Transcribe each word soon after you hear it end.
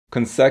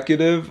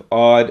consecutive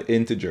odd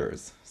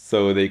integers.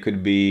 So they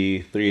could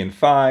be 3 and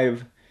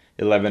 5,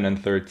 11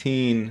 and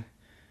 13,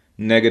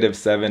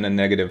 -7 and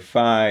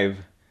 -5,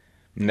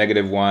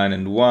 -1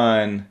 and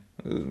 1.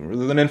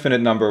 There's an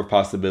infinite number of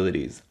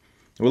possibilities.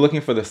 We're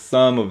looking for the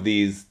sum of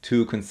these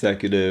two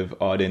consecutive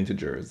odd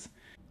integers.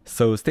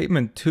 So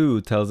statement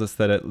 2 tells us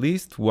that at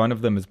least one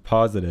of them is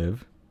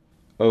positive.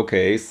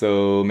 Okay,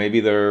 so maybe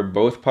they're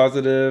both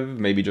positive,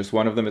 maybe just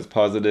one of them is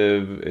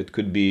positive. It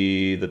could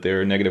be that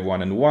they're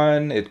 -1 and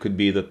 1. It could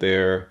be that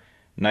they're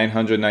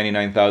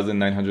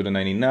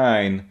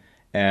 999,999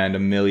 and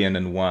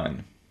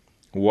 1,000,001.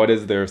 What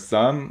is their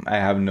sum? I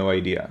have no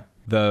idea.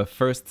 The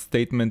first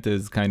statement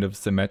is kind of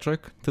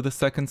symmetric to the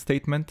second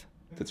statement.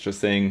 It's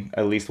just saying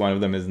at least one of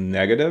them is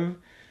negative.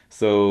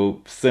 So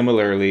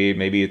similarly,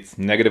 maybe it's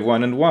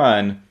 -1 and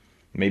 1.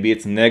 Maybe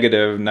it's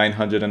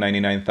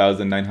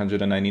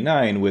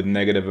 -999,999 with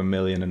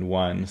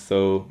 -1,000,001.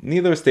 So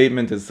neither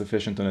statement is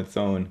sufficient on its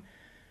own.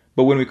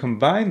 But when we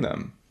combine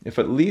them, if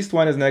at least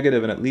one is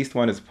negative and at least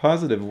one is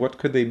positive, what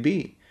could they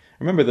be?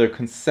 Remember, they're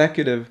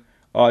consecutive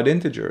odd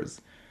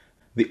integers.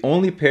 The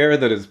only pair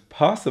that is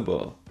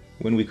possible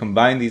when we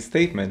combine these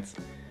statements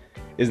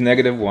is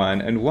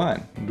 -1 and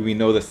 1. Do we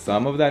know the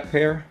sum of that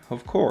pair?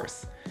 Of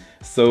course.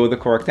 So the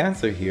correct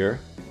answer here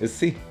is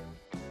C.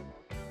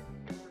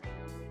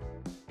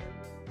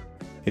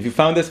 If you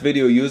found this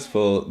video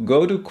useful,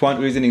 go to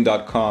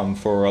quantreasoning.com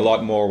for a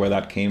lot more where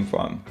that came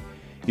from.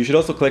 You should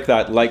also click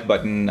that like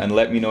button and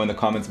let me know in the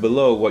comments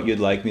below what you'd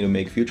like me to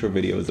make future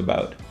videos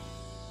about.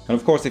 And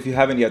of course, if you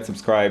haven't yet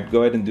subscribed,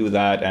 go ahead and do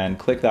that and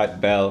click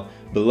that bell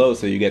below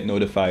so you get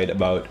notified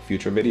about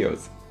future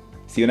videos.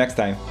 See you next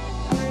time.